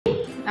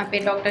నా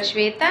పేరు డాక్టర్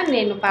శ్వేత.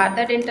 నేను పార్థ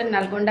డెంటల్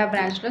నల్గొండ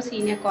బ్రాంచ్లో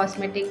సీనియర్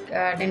కాస్మెటిక్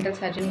డెంటల్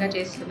సర్జన్గా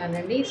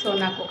చేస్తున్నానండి. సో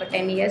నాకు ఒక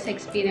 10 years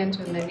ఎక్స్పీరియన్స్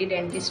ఉందండి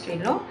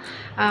డెంటిస్ట్రీలో.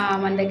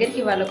 మన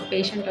దగ్గరికి వాళ్ళు ఒక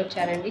పేషెంట్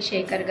వచ్చారండి,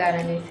 శేఖర్ గారు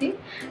అనేసి.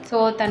 సో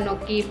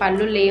తనకి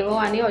పళ్ళు లేవో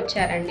అని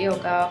వచ్చారండి,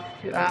 ఒక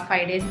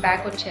 5 days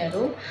బ్యాక్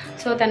వచ్చారు.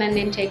 సో తనని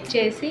నేను చెక్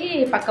చేసి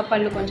పక్క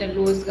పళ్ళు కొంచెం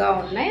లూజ్గా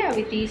ఉన్నాయి,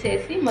 అవి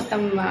తీసేసి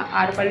మొత్తం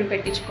 6 పళ్ళు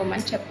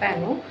పెట్టించుకోమని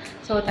చెప్పాను.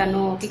 సో తను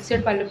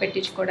ఫిక్స్డ్ పళ్ళు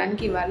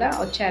పెట్టించుకోవడానికి ఇవాళ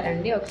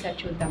వచ్చారండి. ఒకసారి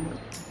చూద్దాము.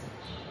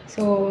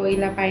 సో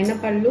ఇలా పైన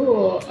పళ్ళు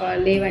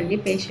లేవండి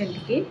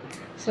పేషెంట్కి.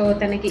 సో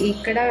తనకి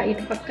ఇక్కడ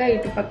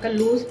ఇటుపక్క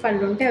లూజ్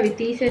పళ్ళు ఉంటే అవి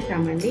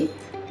తీసేసామండి.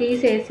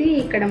 తీసేసి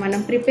ఇక్కడ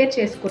మనం ప్రిపేర్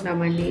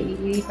చేసుకున్నామండి.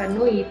 ఈ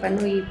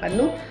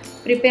పన్ను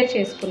ప్రిపేర్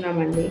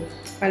చేసుకున్నామండి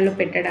పళ్ళు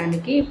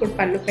పెట్టడానికి. ఇప్పుడు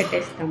పళ్ళు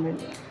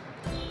పెట్టేస్తామండి.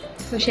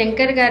 సో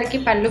శంకర్ గారికి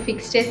పళ్ళు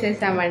ఫిక్స్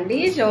చేసేసామండి.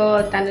 సో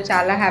తను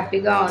చాలా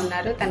హ్యాపీగా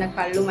ఉన్నారు. తన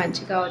పళ్ళు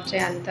మంచిగా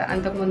వచ్చాయి,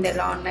 అంతకుముందు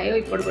ఎలా ఉన్నాయో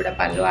ఇప్పుడు కూడా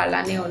పళ్ళు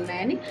అలానే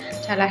ఉన్నాయని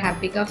చాలా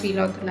హ్యాపీగా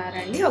ఫీల్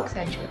అవుతున్నారండి.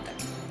 ఒకసారి చూద్దాం.